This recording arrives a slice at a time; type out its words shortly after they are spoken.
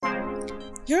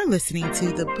You're listening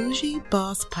to the Bougie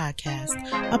Boss Podcast,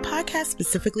 a podcast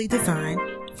specifically designed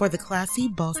for the classy,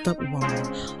 bossed-up woman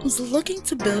who's looking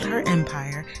to build her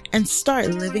empire and start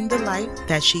living the life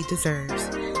that she deserves.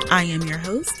 I am your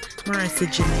host, Marissa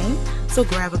Janae, so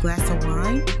grab a glass of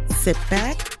wine, sit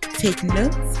back, take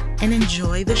notes, and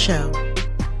enjoy the show.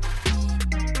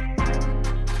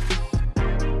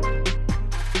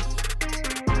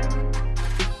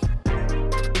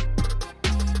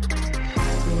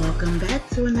 Welcome back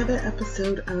to another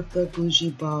episode of the Bougie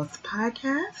Boss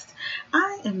Podcast.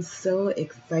 I am so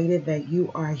excited that you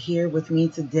are here with me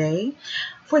today.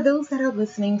 For those that are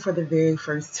listening for the very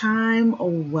first time,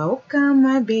 welcome,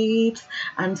 my babes.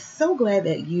 I'm so glad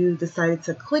that you decided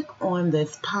to click on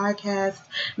this podcast.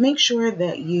 Make sure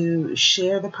that you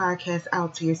share the podcast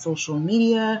out to your social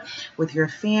media, with your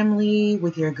family,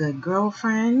 with your good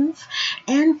girlfriends.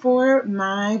 And for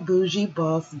my Bougie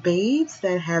Boss babes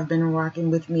that have been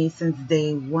rocking with me since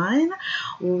day one,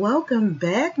 welcome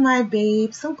back, my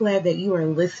babes. So glad that you are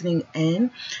listening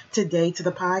in today to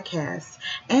the podcast.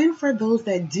 And for those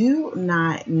that do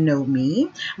not know me,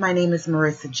 my name is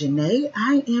Marissa Janae.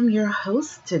 I am your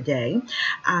host today.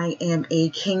 I am a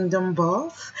kingdom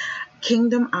boss,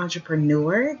 kingdom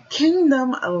entrepreneur,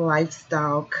 kingdom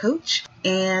lifestyle coach,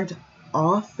 and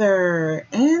author,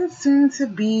 and soon to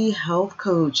be health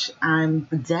coach. I'm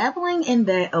dabbling in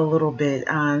that a little bit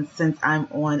since I'm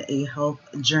on a health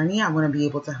journey. I want to be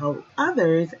able to help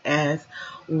others as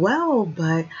well,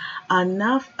 but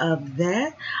enough of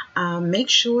that. Make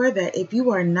sure that if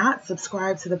you are not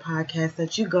subscribed to the podcast,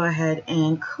 that you go ahead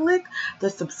and click the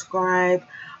subscribe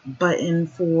button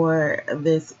for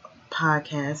this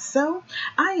podcast. So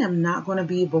I am not going to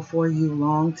be before you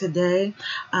long today.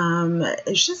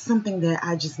 It's just something that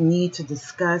I just need to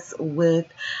discuss with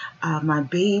my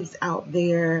babes out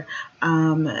there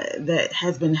that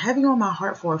has been heavy on my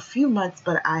heart for a few months,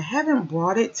 but I haven't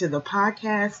brought it to the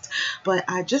podcast. But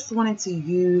I just wanted to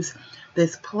use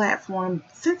this platform,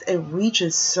 since it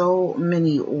reaches so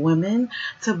many women,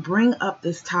 to bring up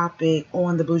this topic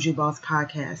on the Bougie Boss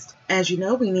Podcast. As you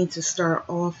know, we need to start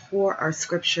off for our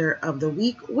scripture of the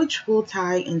week, which will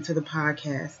tie into the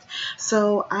podcast.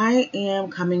 So I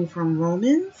am coming from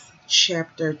Romans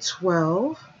chapter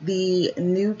 12, the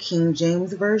New King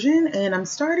James Version, and I'm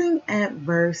starting at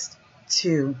verse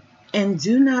 2. And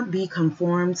do not be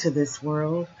conformed to this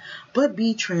world, but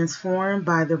be transformed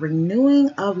by the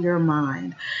renewing of your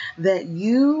mind, that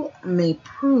you may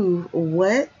prove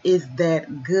what is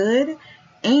that good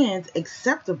and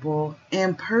acceptable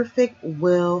and perfect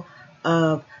will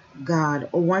of God.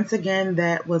 Once again,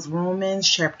 that was Romans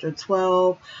chapter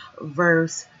 12,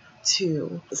 verse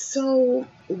 2. So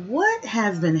what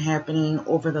has been happening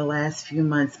over the last few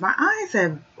months? My eyes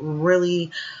have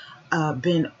really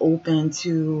been open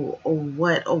to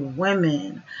what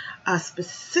women,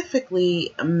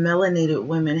 specifically melanated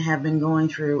women, have been going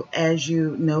through. As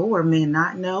you know or may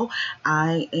not know,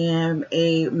 I am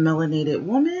a melanated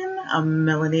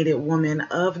woman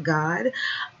of God.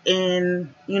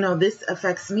 And, this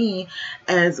affects me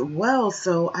as well.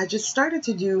 So I just started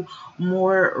to do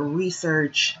more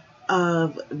research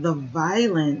of the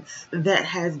violence that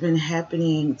has been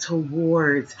happening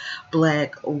towards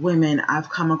Black women. I've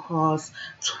come across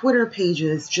Twitter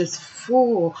pages just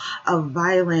full of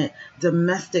violent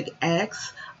domestic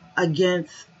acts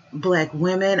against Black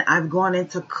women. I've gone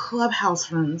into clubhouse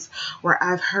rooms where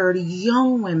I've heard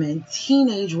young women,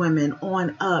 teenage women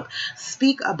on up,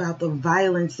 speak about the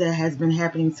violence that has been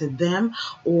happening to them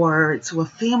or to a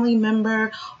family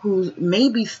member who may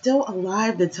be still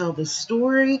alive to tell the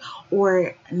story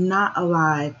or not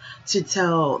alive to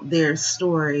tell their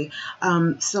story.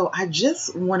 So I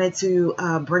just wanted to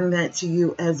bring that to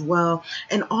you as well.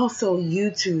 And also,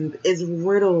 YouTube is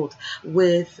riddled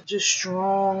with just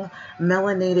strong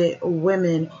melanated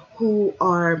women who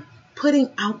are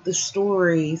putting out the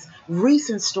stories,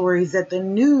 recent stories that the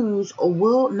news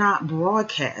will not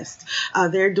broadcast.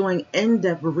 They're doing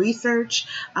in-depth research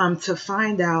to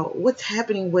find out what's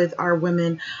happening with our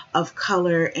women of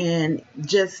color, and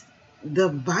just the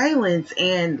violence,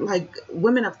 and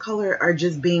women of color are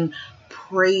just being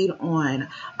preyed on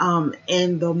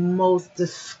in the most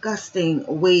disgusting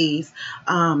ways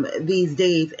these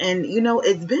days. And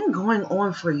it's been going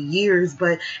on for years,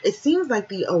 but it seems like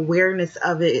the awareness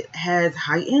of it has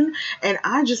heightened, and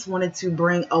I just wanted to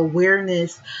bring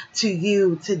awareness to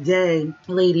you today,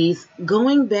 ladies.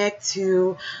 Going back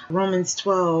to Romans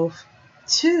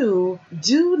 12:2,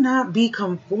 do not be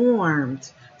conformed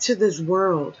to this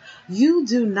world. You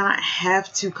do not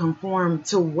have to conform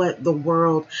to what the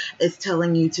world is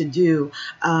telling you to do.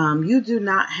 You do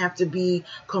not have to be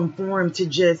conformed to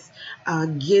just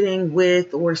getting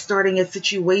with or starting a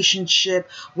situationship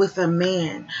with a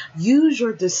man. Use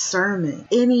your discernment.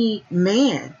 Any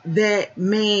man that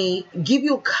may give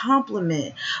you a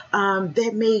compliment,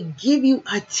 that may give you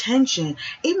attention,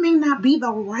 it may not be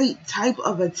the right type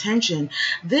of attention.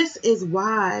 This is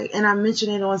why, and I mention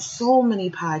it on so many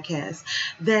podcasts,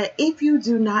 that if you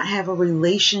do not have a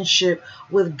relationship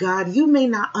with God, you may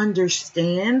not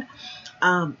understand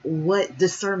what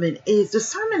discernment is.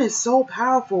 Discernment is so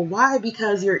powerful. Why?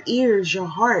 Because your ears, your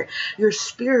heart, your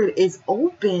spirit is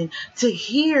open to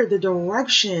hear the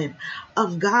direction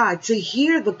of God, to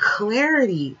hear the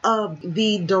clarity of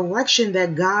the direction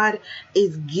that God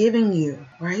is giving you,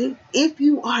 right? If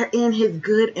you are in his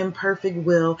good and perfect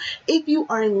will, if you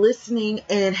are listening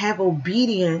and have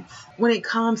obedience when it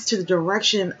comes to the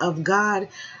direction of God,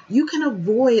 you can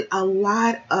avoid a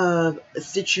lot of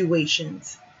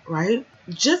situations, right?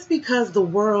 Just because the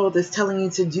world is telling you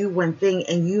to do one thing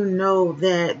and you know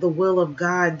that the will of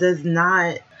God does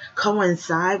not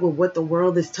coincide with what the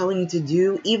world is telling you to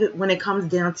do, even when it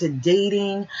comes down to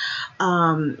dating.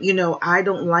 I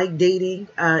don't like dating.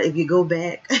 If you go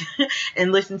back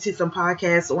and listen to some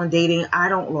podcasts on dating, I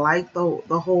don't like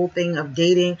the whole thing of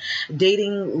dating.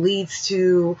 Dating leads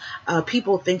to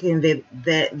people thinking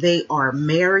that they are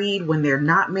married when they're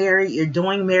not married. You're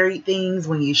doing married things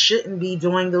when you shouldn't be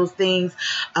doing those things.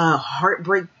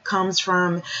 Heartbreak comes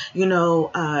from,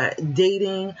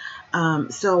 dating.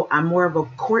 So I'm more of a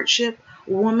courtship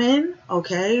woman,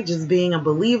 okay? Just being a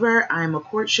believer. I'm a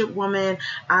courtship woman.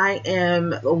 I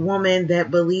am a woman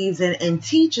that believes in and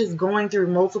teaches going through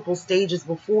multiple stages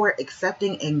before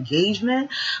accepting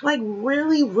engagement. Like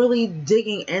really, really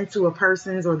digging into a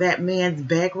person's or that man's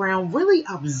background, really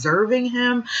observing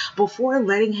him before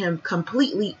letting him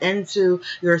completely into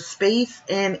your space,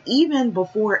 and even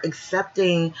before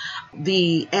accepting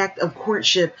the act of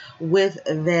courtship with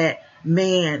that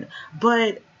man.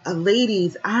 But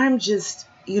ladies, I just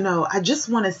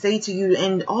want to say to you,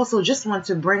 and also just want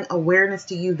to bring awareness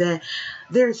to you, that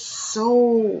there's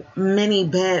so many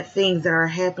bad things that are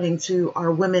happening to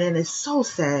our women, and it's so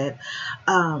sad.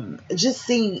 Just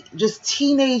seeing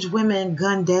teenage women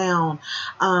gunned down,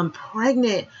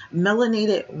 pregnant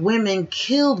melanated women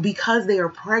killed because they are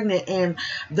pregnant and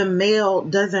the male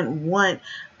doesn't want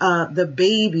the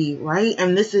baby, right?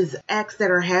 And this is acts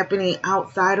that are happening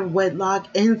outside of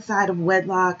wedlock, inside of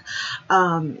wedlock,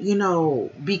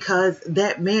 because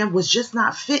that man was just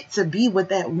not fit to be with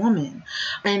that woman.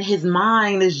 And his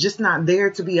mind is just not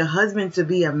there to be a husband, to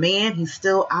be a man. He's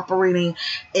still operating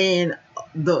in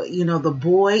the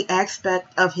boy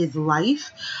aspect of his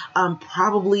life,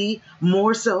 probably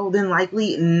more so than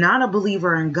likely not a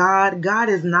believer in God. God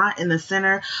is not in the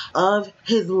center of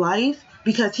his life,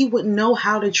 because he wouldn't know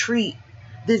how to treat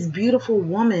this beautiful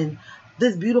woman,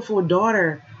 this beautiful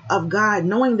daughter of God,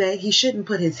 knowing that he shouldn't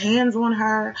put his hands on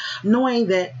her, knowing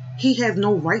that he has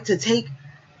no right to take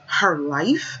her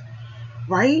life,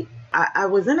 right? I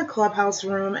was in a Clubhouse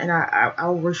room, and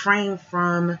I'll refrain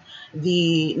from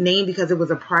the name because it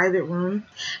was a private room,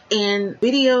 and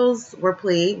videos were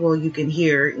played. Well, you can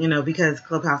hear, because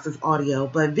Clubhouse is audio,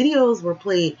 but videos were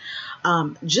played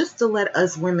just to let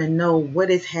us women know what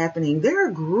is happening. There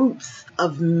are groups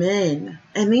of men,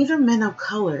 and these are men of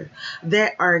color,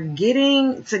 that are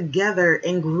getting together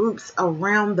in groups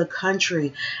around the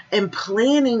country and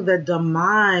planning the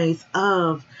demise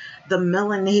of the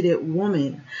melanated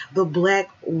woman, the black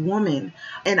woman.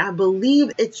 And I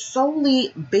believe it's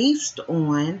solely based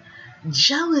on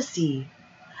jealousy.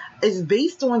 It's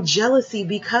based on jealousy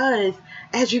because,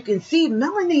 as you can see,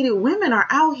 melanated women are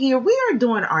out here. We are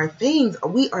doing our things.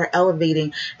 We are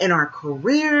elevating in our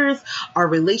careers. Our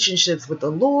relationships with the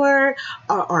Lord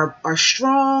are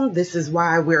strong. This is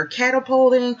why we're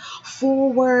catapulting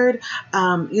forward.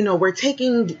 We're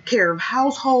taking care of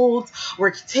households.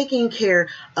 We're taking care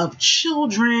of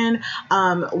children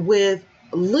with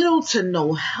little to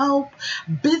no help.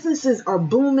 Businesses are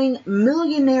booming.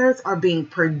 Millionaires are being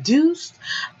produced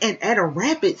and at a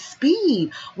rapid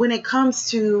speed when it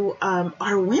comes to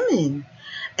our women.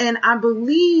 And I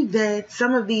believe that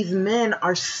some of these men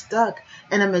are stuck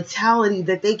in a mentality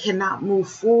that they cannot move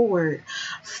forward,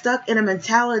 stuck in a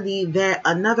mentality that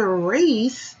another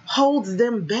race holds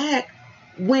them back,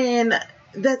 when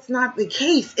that's not the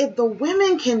case. If the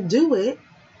women can do it,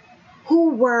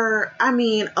 who were,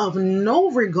 of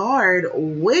no regard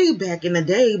way back in the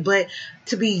day, but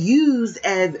to be used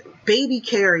as baby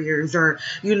carriers or,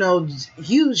 used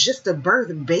just to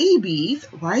birth babies,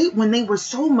 right? When they were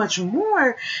so much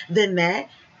more than that.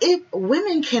 If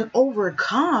women can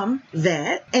overcome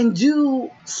that and do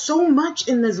so much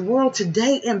in this world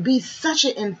today and be such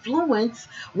an influence,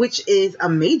 which is a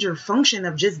major function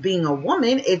of just being a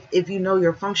woman, if you know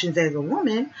your functions as a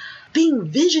woman, being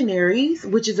visionaries,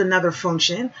 which is another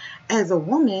function as a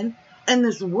woman, in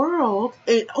this world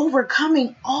and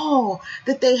overcoming all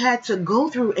that they had to go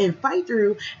through and fight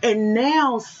through, and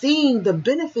now seeing the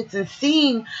benefits and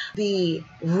seeing the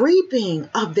reaping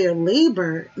of their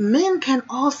labor, men can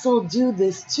also do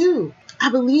this too.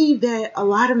 I believe that a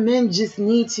lot of men just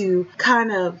need to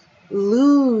kind of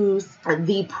lose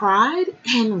the pride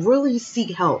and really seek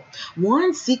help.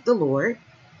 One, seek the Lord.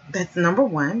 That's number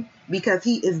one, because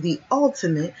he is the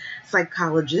ultimate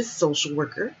psychologist, social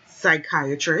worker,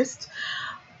 psychiatrist,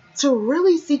 to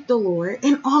really seek the Lord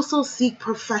and also seek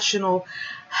professional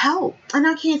help. And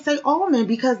I can't say all men,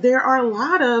 because there are a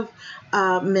lot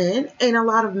of men and a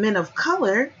lot of men of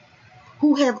color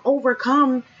who have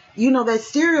overcome, that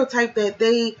stereotype that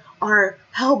they are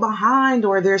held behind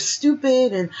or they're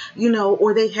stupid and,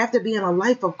 or they have to be in a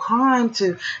life of crime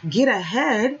to get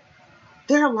ahead.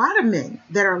 There are a lot of men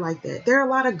that are like that. There are a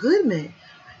lot of good men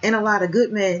and a lot of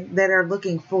good men that are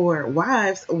looking for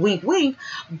wives, wink, wink.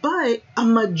 But a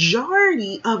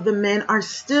majority of the men are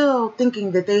still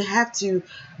thinking that they have to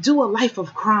do a life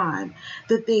of crime,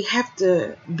 that they have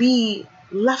to be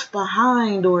left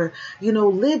behind or,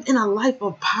 live in a life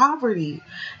of poverty.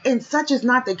 And such is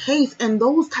not the case. And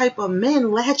those type of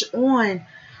men latch on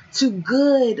to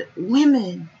good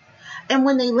women. And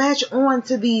when they latch on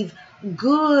to these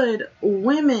good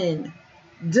women,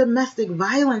 domestic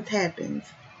violence happens,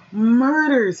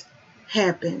 murders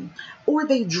happen, or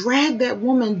they drag that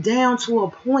woman down to a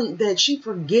point that she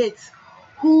forgets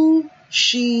who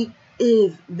she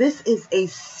is. This is a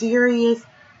serious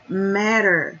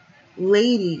matter.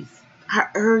 Ladies, I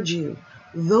urge you,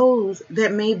 those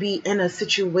that may be in a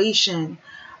situation,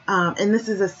 and this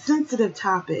is a sensitive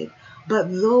topic,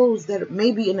 but those that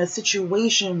may be in a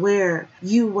situation where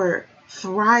you were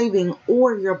thriving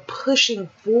or you're pushing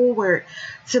forward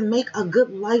to make a good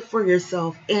life for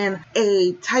yourself, and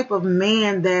a type of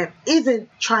man that isn't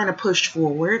trying to push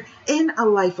forward in a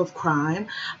life of crime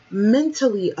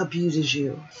mentally abuses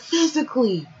you,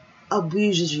 physically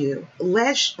abuses you,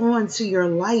 latch on to your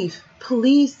life,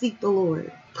 please seek the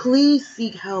Lord. Please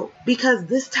seek help, because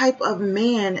this type of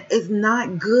man is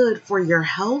not good for your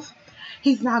health.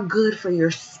 He's not good for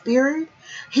your spirit.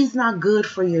 He's not good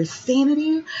for your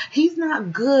sanity. He's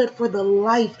not good for the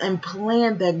life and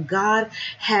plan that God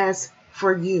has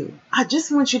for you. I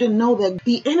just want you to know that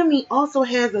the enemy also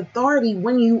has authority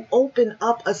when you open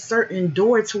up a certain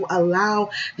door to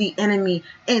allow the enemy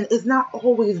in. It's not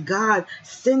always God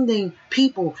sending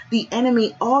people. The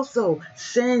enemy also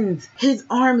sends his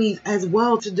armies as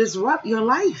well to disrupt your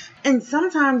life. And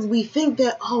sometimes we think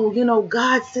that,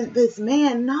 God sent this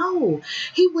man. No,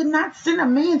 he would not send a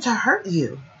man to hurt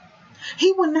you.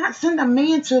 He would not send a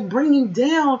man to bring you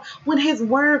down when his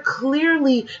word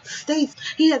clearly states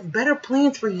he has better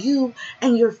plans for you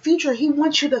and your future. He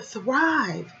wants you to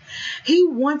thrive. He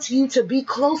wants you to be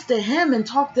close to him and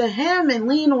talk to him and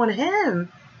lean on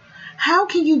him. How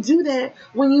can you do that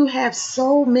when you have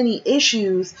so many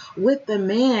issues with the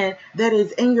man that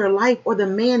is in your life, or the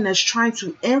man that's trying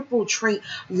to infiltrate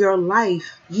your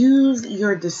life? Use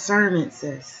your discernment,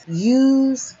 sis.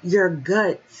 Use your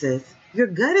gut, sis. Your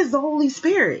gut is the Holy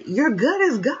Spirit. Your gut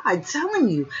is God telling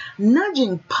you,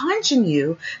 nudging, punching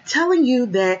you, telling you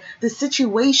that the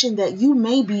situation that you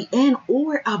may be in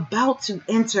or about to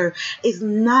enter is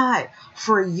not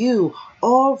for you.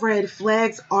 All red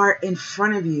flags are in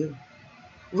front of you.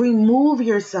 Remove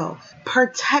yourself.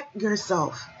 Protect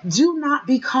yourself. Do not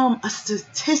become a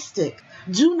statistic.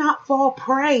 Do not fall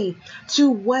prey to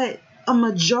what a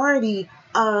majority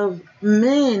of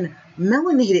men,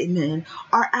 melanated men,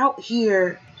 are out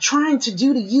here trying to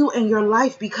do to you in your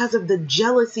life because of the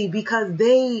jealousy, because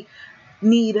they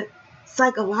need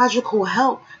psychological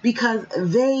help, because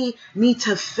they need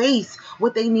to face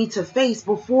what they need to face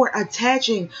before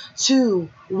attaching to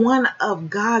one of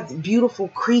God's beautiful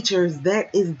creatures,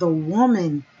 that is the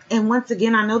woman. And once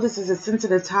again, I know this is a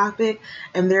sensitive topic,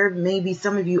 and there may be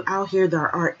some of you out here that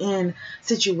are in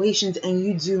situations and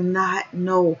you do not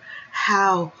know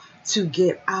how to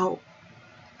get out.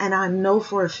 And I know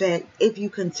for a fact, if you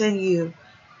continue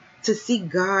to seek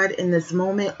God in this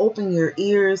moment, open your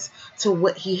ears to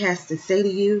what he has to say to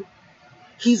you,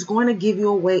 he's going to give you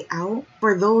a way out.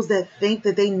 For those that think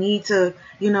that they need to,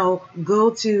 go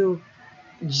to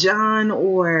John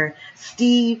or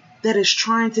Steve, that is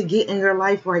trying to get in your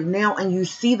life right now and you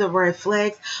see the red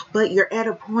flags, but you're at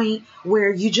a point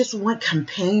where you just want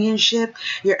companionship.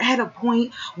 You're at a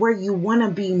point where you want to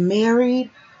be married.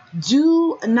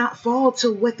 Do not fall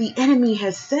to what the enemy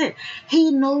has said.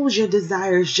 He knows your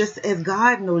desires just as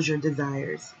God knows your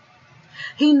desires.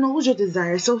 He knows your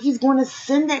desires. So he's going to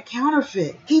send that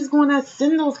counterfeit. He's going to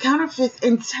send those counterfeits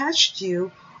and test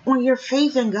you on your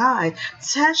faith in God.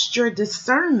 Test your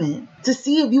discernment to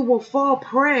see if you will fall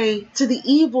prey to the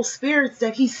evil spirits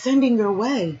that he's sending your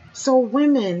way. So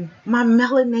women, my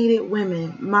melanated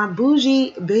women, my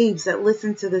bougie babes that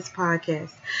listen to this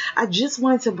podcast, I just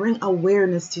wanted to bring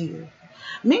awareness to you.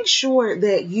 Make sure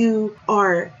that you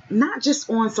are not just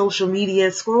on social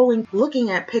media scrolling, looking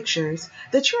at pictures,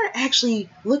 that you're actually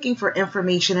looking for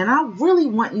information. And I really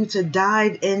want you to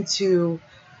dive into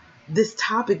this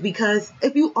topic, because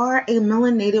if you are a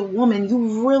melanated woman,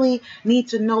 you really need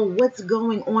to know what's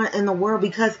going on in the world,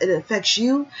 because it affects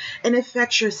you and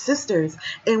affects your sisters.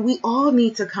 And we all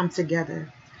need to come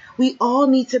together. We all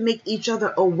need to make each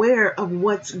other aware of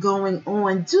what's going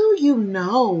on. Do you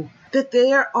know that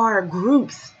there are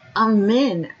groups of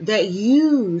men that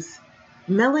use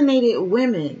melanated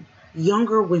women,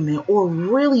 younger women, or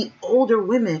really older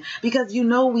women? Because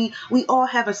we all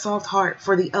have a soft heart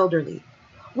for the elderly.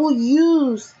 Will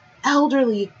use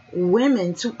elderly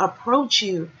women to approach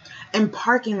you in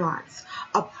parking lots,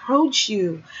 approach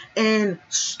you in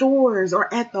stores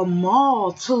or at the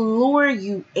mall to lure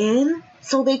you in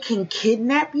so they can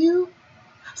kidnap you,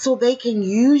 so they can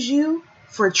use you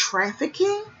for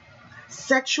trafficking,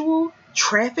 sexual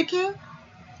trafficking.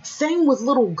 Same with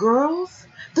little girls.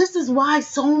 This is why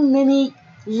so many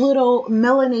little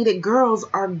melanated girls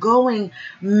are going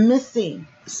missing.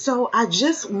 So I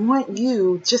just want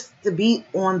you just to be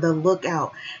on the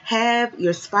lookout. Have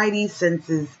your spidey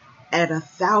senses at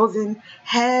 1,000.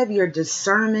 Have your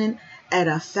discernment at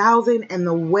 1,000. And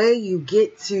the way you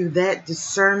get to that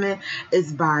discernment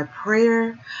is by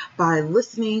prayer, by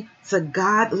listening to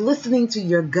God, listening to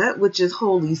your gut, which is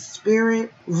Holy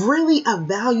Spirit, really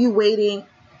evaluating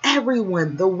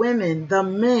everyone, the women, the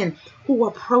men who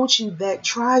approach you that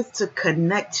tries to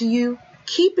connect to you,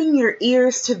 keeping your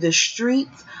ears to the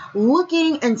streets,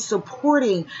 looking and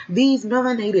supporting these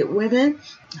melanated women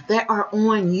that are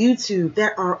on YouTube,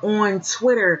 that are on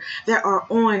Twitter, that are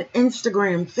on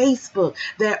Instagram, Facebook,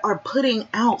 that are putting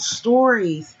out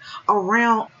stories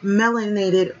around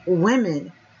melanated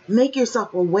women. Make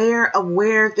yourself aware of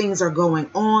where things are going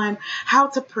on, how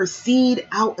to proceed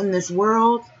out in this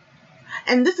world.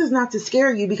 And this is not to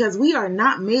scare you, because we are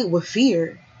not made with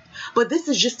fear. But this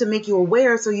is just to make you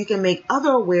aware so you can make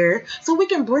other aware, so we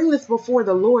can bring this before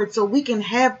the Lord, so we can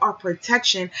have our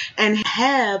protection and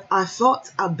have our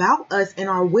thoughts about us and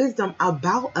our wisdom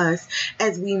about us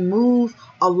as we move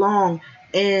along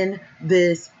in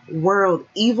this world.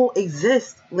 Evil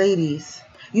exists, ladies.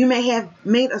 You may have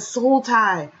made a soul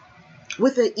tie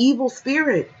with an evil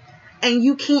spirit, and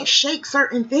you can't shake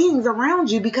certain things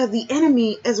around you because the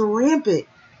enemy is rampant.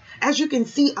 As you can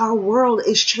see, our world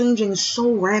is changing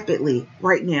so rapidly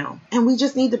right now. And we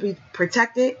just need to be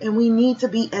protected, and we need to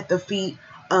be at the feet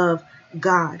of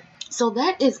God. So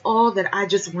that is all that I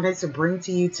just wanted to bring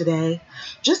to you today,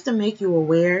 just to make you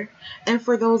aware. And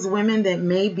for those women that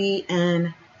may be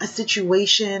in a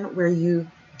situation where you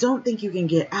don't think you can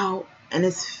get out, and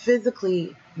it's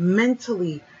physically,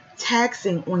 mentally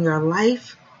taxing on your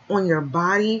life, on your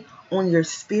body, on your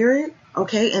spirit,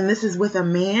 okay? And this is with a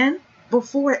man.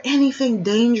 Before anything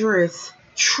dangerous,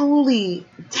 truly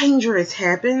dangerous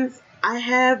happens, I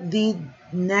have the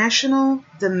National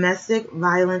Domestic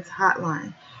Violence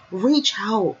Hotline. Reach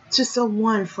out to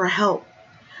someone for help.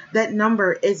 That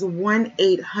number is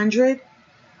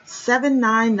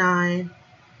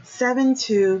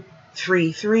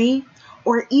 1-800-799-7233.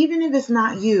 Or even if it's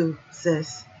not you,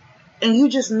 sis, and you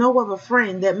just know of a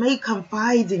friend that may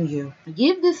confide in you,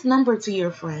 give this number to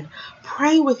your friend.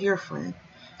 Pray with your friend.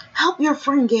 Help your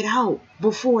friend get out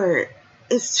before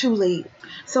it's too late.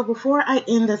 So before I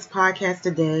end this podcast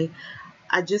today,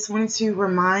 I just wanted to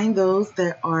remind those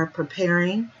that are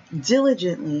preparing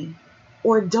diligently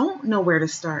or don't know where to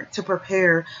start to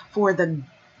prepare for the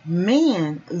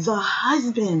man, the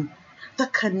husband, the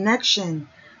connection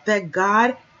that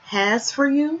God has for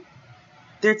you.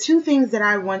 There are two things that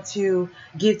I want to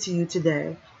give to you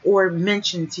today, or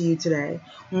mention to you today.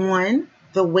 One,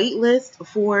 the wait list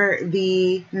for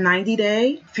the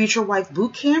 90-day Future Wife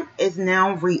Bootcamp is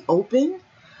now reopened.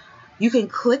 You can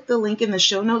click the link in the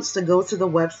show notes to go to the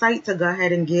website to go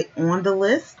ahead and get on the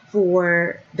list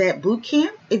for that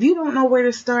bootcamp. If you don't know where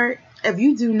to start, if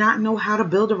you do not know how to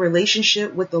build a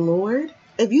relationship with the Lord,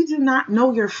 If you do not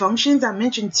know your functions, I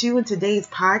mentioned too in today's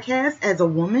podcast as a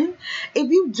woman, if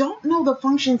you don't know the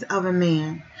functions of a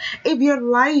man, if your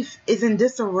life is in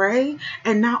disarray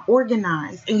and not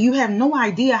organized, and you have no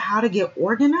idea how to get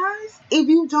organized, if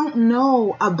you don't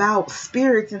know about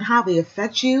spirits and how they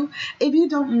affect you, if you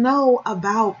don't know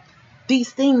about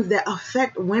these things that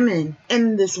affect women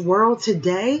in this world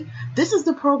today, this is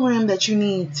the program that you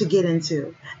need to get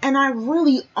into. And I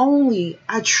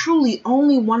truly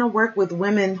only want to work with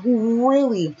women who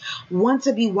really want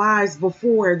to be wise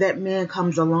before that man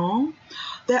comes along,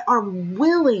 that are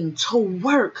willing to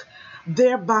work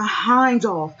their behind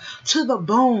off to the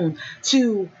bone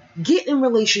to get in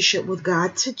relationship with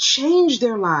God, to change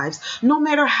their lives, no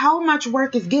matter how much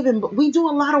work is given. But we do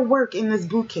a lot of work in this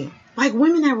boot camp. Like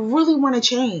women that really want to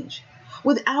change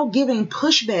without giving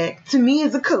pushback to me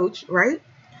as a coach, right?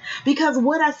 Because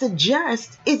what I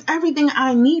suggest is everything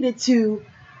I needed to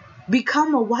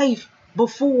become a wife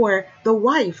before the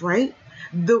wife, right?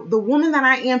 The woman that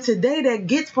I am today that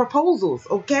gets proposals,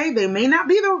 okay? They may not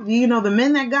be the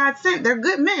men that God sent. They're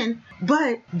good men.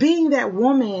 But being that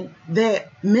woman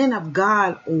that men of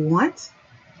God want,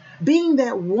 being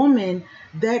that woman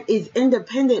that is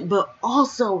independent, but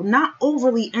also not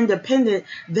overly independent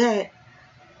that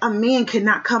a man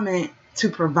cannot come in to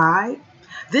provide,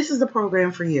 this is the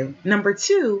program for you. Number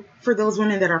 2, for those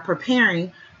women that are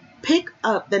preparing, pick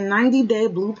up the 90-day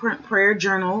Blueprint Prayer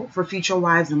Journal for Future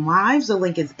Wives and Wives. The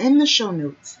link is in the show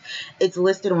notes. It's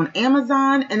listed on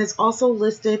Amazon, and it's also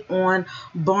listed on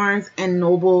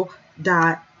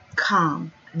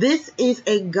barnesandnoble.com. This is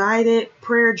a guided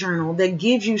prayer journal that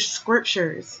gives you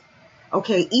scriptures,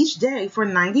 okay, each day for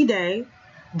 90 days,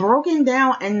 broken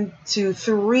down into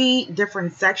 3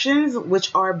 different sections,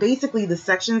 which are basically the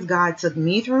sections God took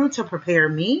me through to prepare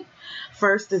me.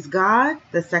 First is God.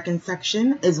 The second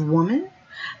section is woman.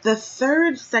 The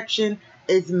third section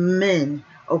is men,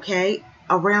 okay,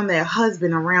 around that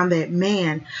husband, around that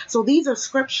man. So these are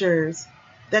scriptures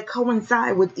that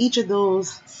coincide with each of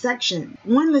those sections.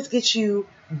 One, let's get you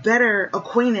better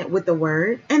acquainted with the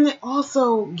word, and it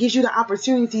also gives you the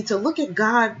opportunity to look at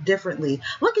God differently,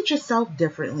 look at yourself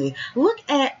differently, look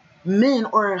at men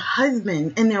or a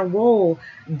husband in their role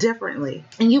differently.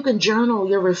 And you can journal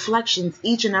your reflections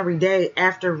each and every day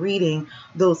after reading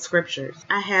those scriptures.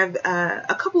 I have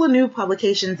a couple of new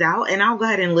publications out, and I'll go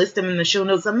ahead and list them in the show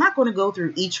notes. I'm not going to go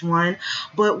through each one,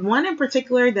 but one in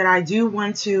particular that I do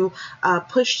want to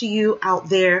push to you out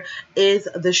there is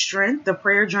The Strength, the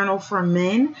prayer journal for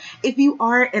men. If you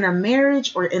are in a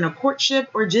marriage or in a courtship,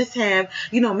 or just have,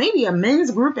 maybe a men's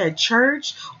group at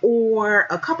church or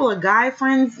a couple of guy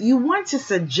friends, you want to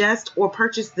suggest or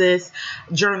purchase this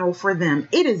journal for them.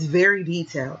 It is very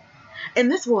detailed.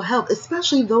 And this will help,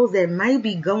 especially those that might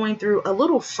be going through a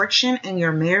little friction in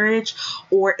your marriage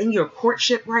or in your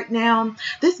courtship right now.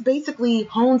 This basically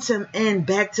hones him in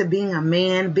back to being a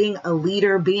man, being a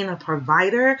leader, being a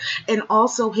provider, and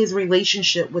also his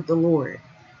relationship with the Lord.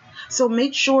 So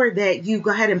make sure that you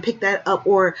go ahead and pick that up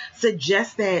or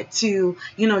suggest that to,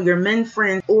 your men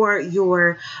friends or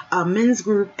your men's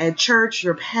group at church,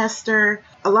 your pastor.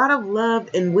 A lot of love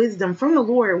and wisdom from the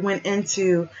Lord went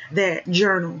into that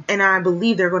journal, and I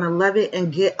believe they're going to love it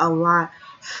and get a lot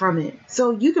from it.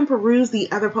 So you can peruse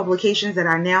the other publications that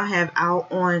I now have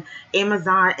out on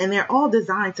Amazon, and they're all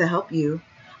designed to help you.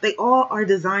 They all are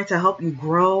designed to help you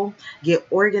grow, get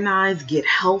organized, get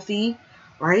healthy.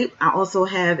 Right? I also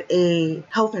have a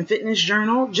health and fitness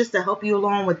journal just to help you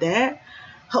along with that,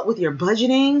 help with your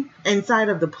budgeting inside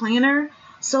of the planner.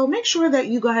 So make sure that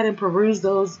you go ahead and peruse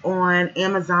those on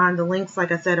Amazon. The links,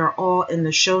 like I said, are all in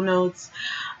the show notes.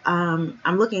 I'm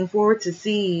looking forward to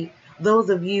see those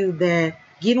of you that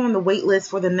get on the wait list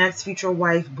for the next Future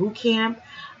Wife Boot Camp.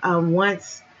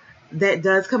 Once that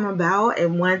does come about,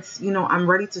 and once, I'm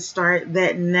ready to start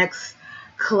that next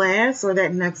class or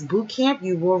that next boot camp,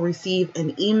 you will receive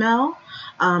an email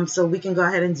so we can go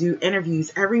ahead and do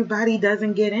interviews. Everybody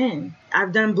doesn't get in.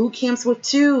 I've done boot camps with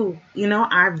 2.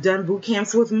 I've done boot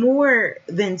camps with more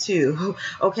than 2.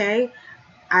 Okay.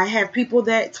 I have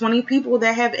 20 people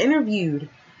that have interviewed,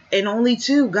 and only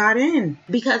 2 got in,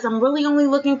 because I'm really only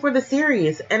looking for the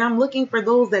serious, and I'm looking for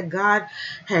those that God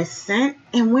has sent,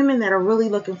 and women that are really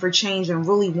looking for change and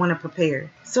really want to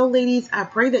prepare. So ladies, I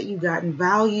pray that you gotten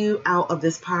value out of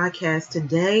this podcast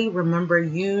today. Remember,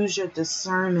 use your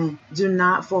discernment. Do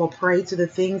not fall prey to the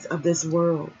things of this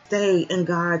world. Stay in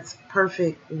God's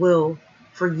perfect will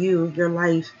for you, your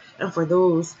life, and for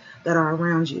those that are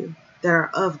around you, that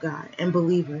are of God and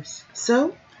believers.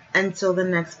 So until the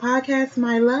next podcast,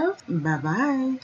 my love, bye-bye.